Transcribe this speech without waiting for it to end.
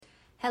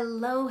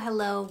Hello,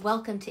 hello.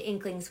 Welcome to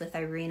Inklings with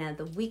Irina,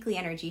 the weekly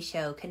energy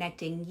show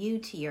connecting you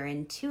to your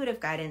intuitive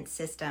guidance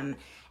system.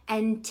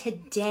 And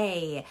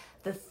today,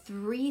 the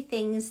 3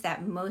 things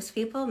that most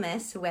people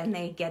miss when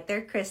they get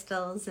their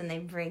crystals and they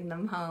bring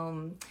them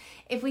home.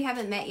 If we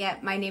haven't met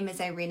yet, my name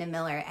is Irina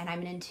Miller, and I'm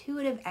an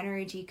intuitive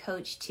energy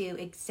coach to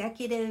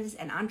executives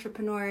and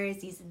entrepreneurs,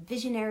 these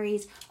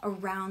visionaries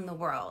around the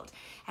world.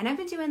 And I've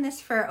been doing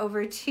this for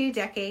over 2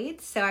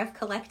 decades, so I've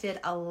collected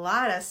a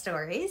lot of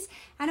stories,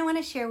 and I want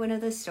to share one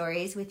of those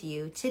stories with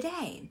you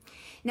today.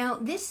 Now,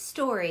 this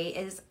story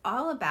is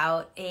all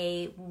about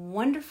a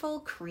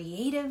wonderful,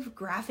 creative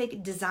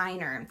graphic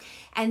designer.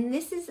 And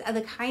this is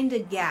the kind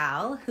of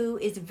gal who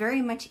is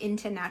very much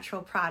into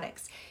natural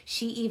products.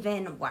 She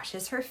even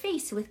washes her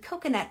face with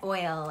coconut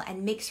oil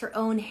and makes her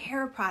own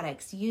hair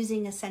products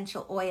using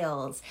essential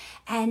oils.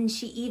 And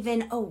she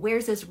even,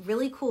 wears those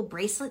really cool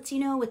bracelets,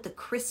 with the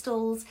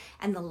crystals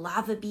and the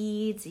lava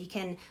beads. You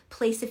can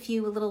place a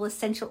few little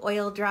essential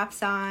oil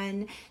drops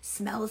on,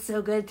 smells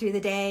so good through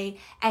the day.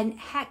 And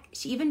heck,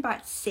 she even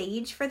bought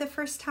sage for the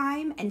first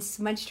time and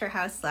smudged her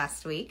house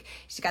last week.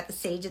 She got the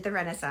sage at the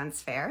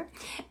Renaissance Fair,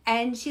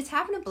 and she's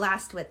having a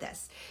blast with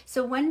this.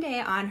 So one day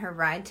on her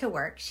ride to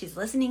work, she's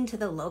listening to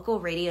the local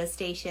radio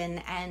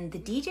station, and the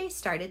DJ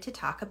started to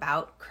talk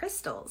about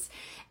crystals.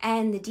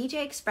 And the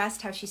DJ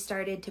expressed how she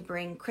started to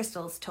bring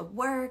crystals to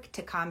work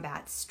to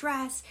combat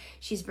stress.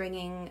 She's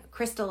bringing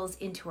crystals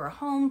into her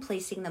home,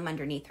 placing them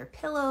underneath her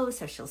pillow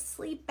so she'll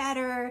sleep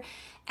better.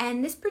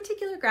 And this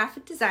particular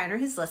graphic designer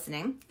who's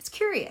listening is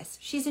curious.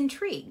 She's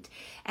intrigued.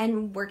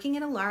 And working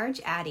in a large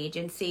ad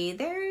agency,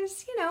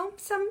 there's,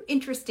 some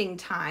interesting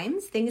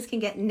times. Things can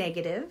get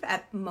negative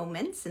at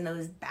moments, and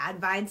those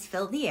bad vibes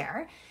fill the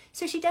air.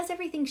 So she does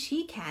everything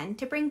she can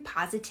to bring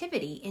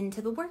positivity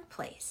into the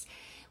workplace.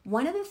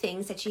 One of the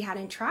things that she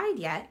hadn't tried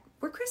yet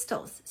were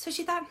crystals. So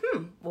she thought,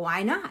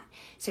 why not?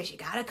 So she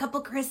got a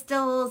couple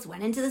crystals,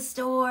 went into the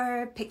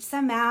store, picked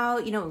some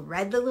out,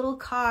 read the little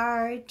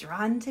card,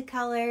 drawn to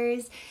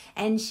colors,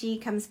 and she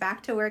comes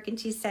back to work and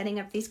she's setting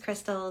up these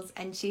crystals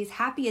and she's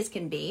happy as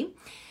can be.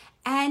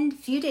 And a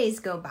few days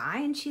go by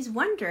and she's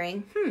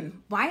wondering,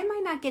 why am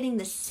I not getting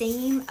the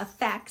same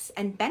effects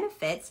and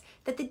benefits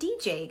that the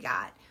DJ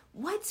got?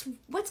 What's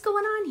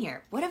going on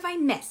here? What have I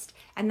missed?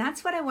 And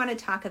that's what I want to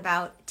talk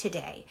about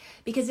today,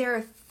 because there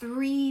are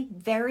 3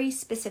 very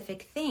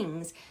specific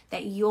things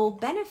that you'll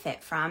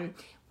benefit from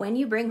when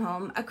you bring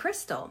home a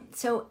crystal.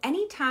 So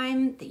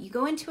anytime that you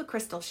go into a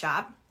crystal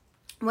shop,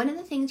 one of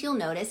the things you'll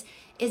notice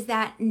is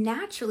that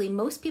naturally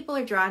most people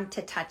are drawn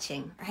to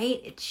touching, right?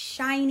 It's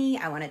shiny,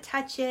 I want to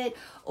touch it,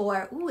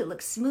 or it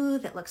looks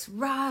smooth, it looks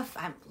rough,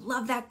 I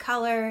love that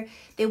color.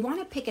 They want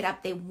to pick it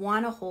up, they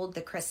want to hold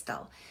the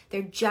crystal.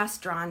 They're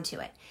just drawn to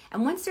it.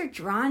 And once they're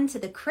drawn to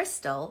the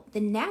crystal, the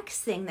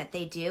next thing that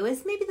they do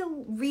is maybe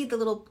they'll read the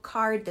little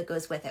card that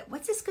goes with it.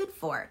 What's this good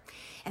for?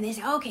 And they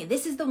say, okay,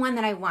 this is the one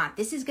that I want.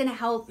 This is going to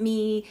help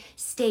me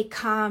stay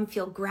calm,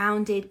 feel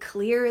grounded,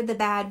 clear the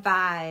bad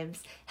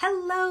vibes.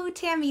 Hello,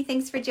 Tammy.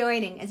 Thanks for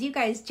joining. As you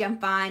guys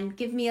jump on,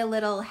 give me a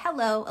little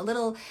hello, a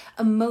little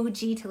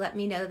emoji to let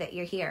me know that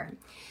you're here.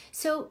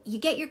 So you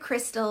get your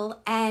crystal,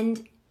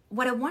 and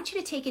what I want you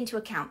to take into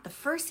account, the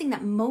first thing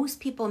that most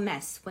people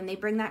miss when they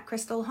bring that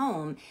crystal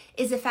home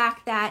is the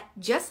fact that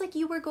just like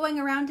you were going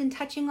around and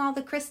touching all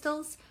the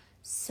crystals,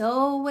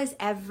 so was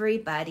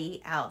everybody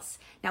else.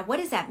 Now, what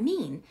does that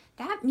mean?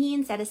 That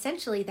means that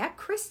essentially that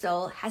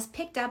crystal has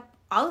picked up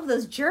all of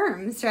those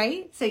germs,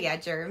 right? So yeah,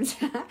 germs.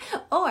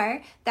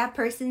 Or that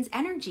person's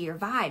energy or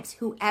vibes,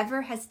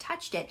 whoever has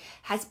touched it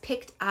has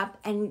picked up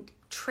and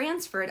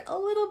transferred a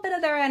little bit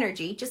of their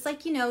energy, just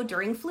like,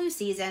 during flu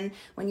season,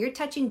 when you're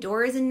touching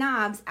doors and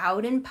knobs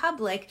out in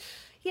public,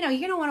 you're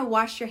going to want to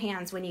wash your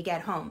hands when you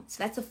get home.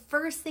 So that's the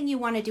first thing you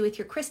want to do with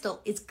your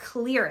crystal is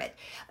clear it.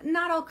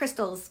 Not all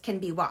crystals can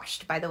be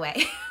washed, by the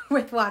way,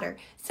 with water.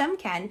 Some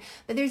can,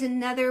 but there's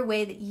another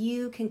way that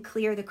you can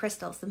clear the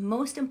crystals. The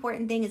most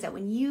important thing is that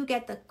when you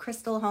get the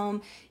crystal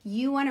home,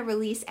 you want to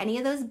release any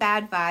of those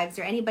bad vibes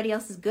or anybody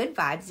else's good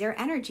vibes, their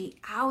energy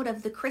out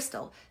of the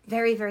crystal.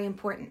 Very, very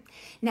important.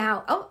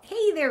 Now,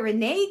 hey there,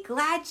 Renee.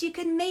 Glad you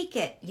could make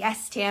it.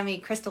 Yes, Tammy,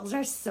 crystals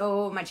are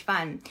so much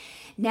fun.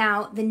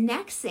 Now, the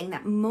next thing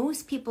that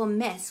most people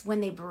miss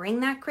when they bring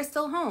that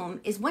crystal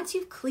home is once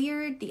you've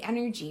cleared the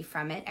energy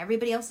from it,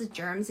 everybody else's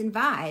germs and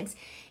vibes,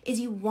 is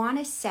you want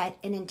to set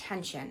an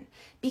intention.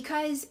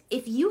 Because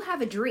if you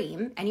have a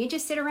dream and you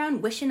just sit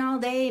around wishing all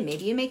day,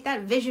 maybe you make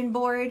that vision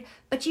board,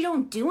 but you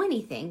don't do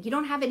anything, you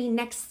don't have any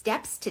next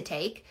steps to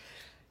take,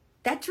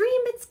 that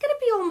dream, it's going to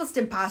be almost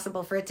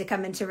impossible for it to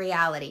come into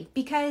reality,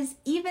 because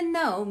even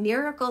though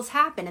miracles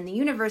happen and the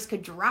universe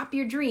could drop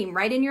your dream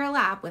right in your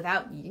lap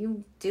without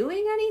you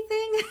doing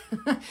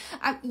anything,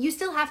 you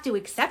still have to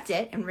accept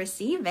it and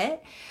receive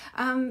it.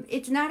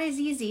 It's not as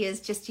easy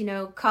as just,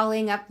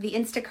 calling up the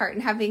Instacart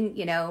and having,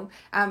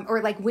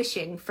 or like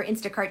wishing for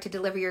Instacart to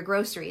deliver your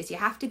groceries. You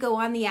have to go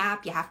on the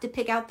app, you have to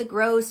pick out the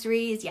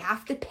groceries, you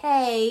have to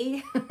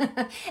pay,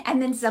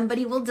 and then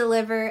somebody will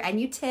deliver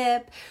and you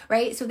tip,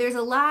 right? So there's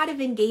a lot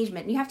of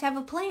engagement. You have to have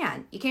a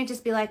plan. You can't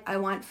just be like, I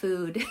want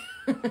food.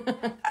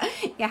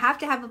 You have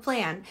to have a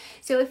plan.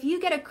 So if you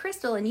get a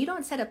crystal and you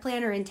don't set a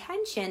plan or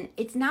intention,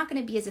 it's not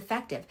going to be as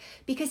effective.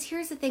 Because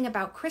here's the thing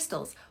about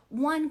crystals.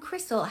 One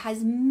crystal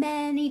has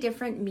many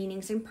different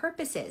meanings and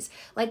purposes,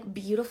 like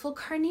beautiful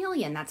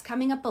carnelian. That's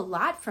coming up a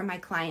lot for my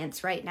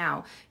clients right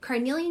now.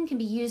 Carnelian can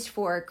be used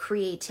for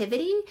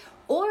creativity,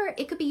 or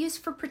it could be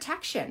used for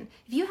protection.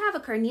 If you have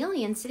a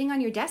carnelian sitting on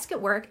your desk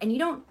at work and you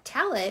don't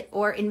tell it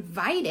or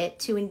invite it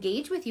to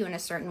engage with you in a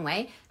certain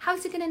way,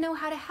 how's it going to know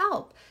how to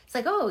help? It's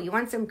like, oh, you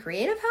want some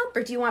creative help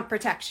or do you want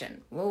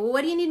protection? Well,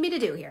 what do you need me to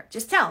do here?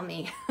 Just tell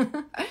me.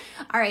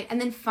 All right. And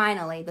then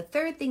finally, the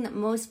third thing that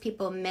most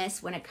people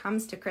miss when it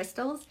comes to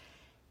crystals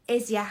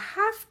is you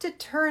have to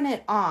turn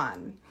it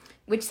on,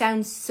 which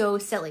sounds so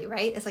silly,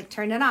 right? It's like,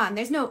 turn it on.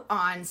 There's no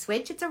on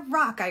switch. It's a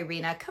rock,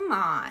 Irina. Come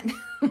on.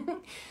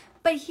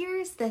 But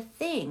here's the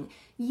thing.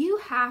 You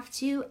have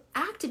to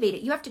activate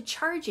it. You have to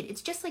charge it.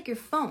 It's just like your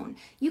phone.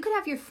 You could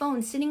have your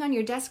phone sitting on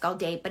your desk all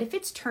day, but if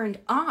it's turned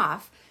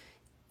off,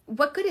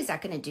 what good is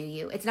that going to do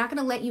you? It's not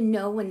going to let you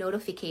know when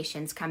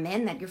notifications come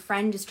in that your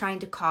friend is trying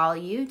to call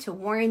you to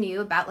warn you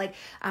about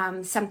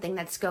something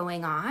that's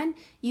going on.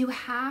 You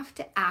have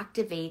to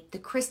activate the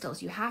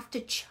crystals. You have to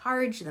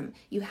charge them.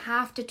 You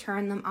have to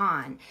turn them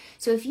on.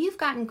 So if you've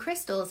gotten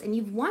crystals and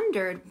you've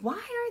wondered, why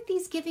aren't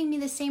these giving me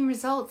the same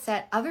results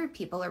that other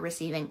people are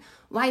receiving?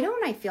 Why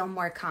don't I feel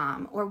more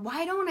calm? Or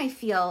why don't I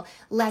feel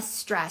less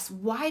stress?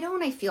 Why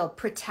don't I feel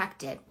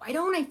protected? Why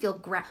don't I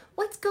feel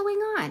what's going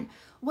on?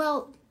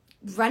 Well,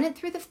 run it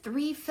through the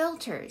 3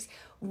 filters.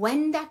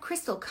 When that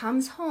crystal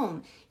comes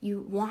home, you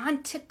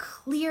want to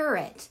clear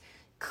it.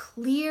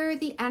 Clear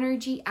the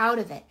energy out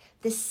of it.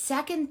 The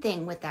second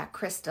thing with that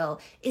crystal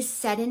is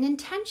set an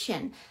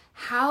intention.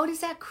 How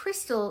does that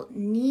crystal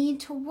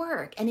need to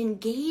work and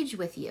engage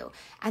with you?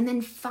 And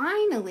then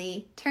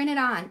finally, turn it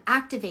on,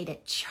 activate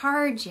it,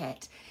 charge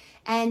it.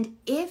 And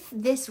if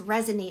this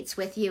resonates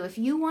with you, if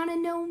you want to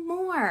know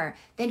more,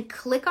 then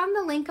click on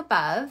the link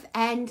above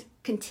and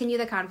continue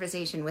the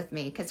conversation with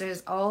me, because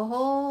there's a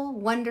whole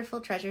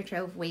wonderful treasure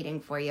trove waiting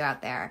for you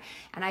out there.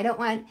 And I don't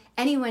want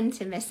anyone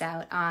to miss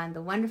out on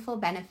the wonderful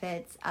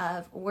benefits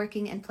of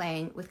working and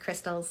playing with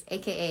crystals,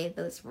 aka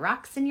those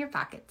rocks in your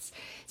pockets.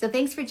 So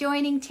thanks for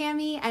joining,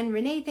 Tammy and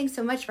Renee. Thanks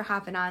so much for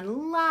hopping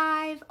on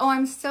live. Oh,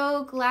 I'm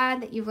so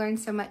glad that you've learned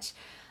so much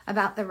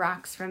about the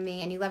rocks from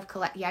me, and you've loved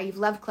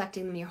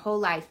collecting them your whole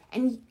life,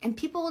 and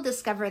people will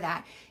discover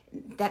that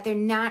they're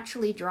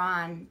naturally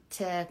drawn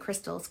to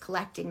crystals,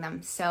 collecting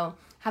them. So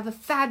have a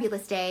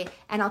fabulous day,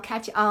 and I'll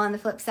catch you all on the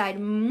flip side.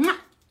 Mwah!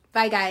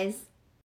 Bye guys.